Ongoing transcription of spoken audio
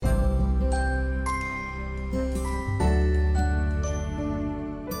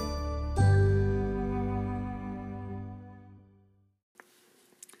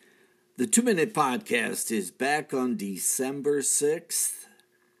The 2-Minute Podcast is back on December 6th,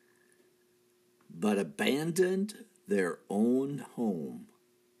 but abandoned their own home.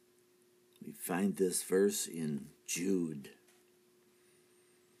 We find this verse in Jude.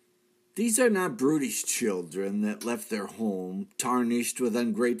 These are not brutish children that left their home, tarnished with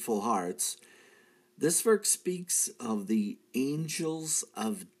ungrateful hearts. This verse speaks of the angels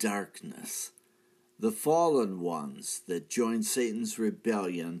of darkness, the fallen ones that joined Satan's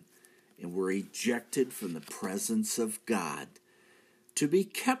rebellion and were ejected from the presence of God. To be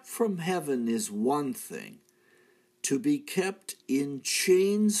kept from heaven is one thing. To be kept in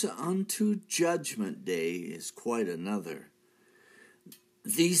chains unto judgment day is quite another.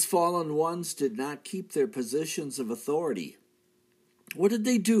 These fallen ones did not keep their positions of authority. What did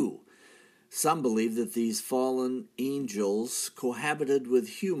they do? Some believe that these fallen angels cohabited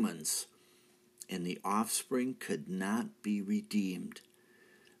with humans, and the offspring could not be redeemed.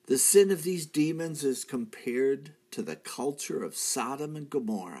 The sin of these demons is compared to the culture of Sodom and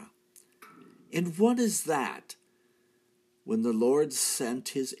Gomorrah. And what is that? When the Lord sent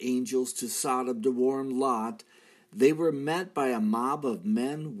his angels to Sodom to warn Lot, they were met by a mob of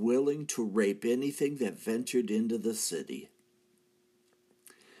men willing to rape anything that ventured into the city.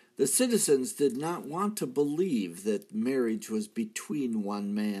 The citizens did not want to believe that marriage was between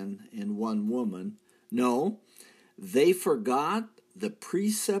one man and one woman. No, they forgot the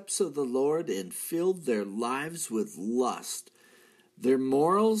precepts of the Lord and filled their lives with lust. Their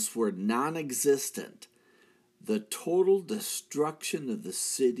morals were non-existent. The total destruction of the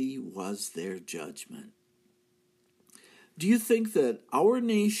city was their judgment. Do you think that our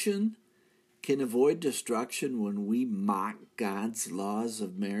nation can avoid destruction when we mock God's laws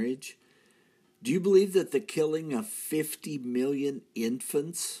of marriage? Do you believe that the killing of 50 million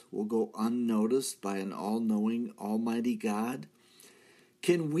infants will go unnoticed by an all-knowing, almighty God?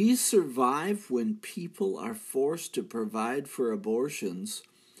 Can we survive when people are forced to provide for abortions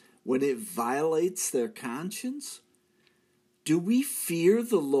when it violates their conscience? Do we fear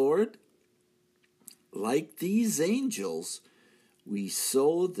the Lord? Like these angels, we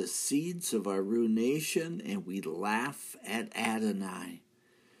sow the seeds of our ruination and we laugh at Adonai.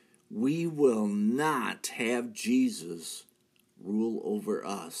 We will not have Jesus rule over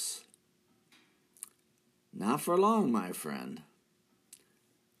us. Not for long, my friend.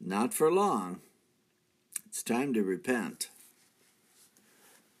 Not for long. It's time to repent.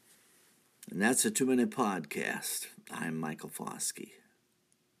 And that's a 2-Minute Podcast. I'm Michael Foskey.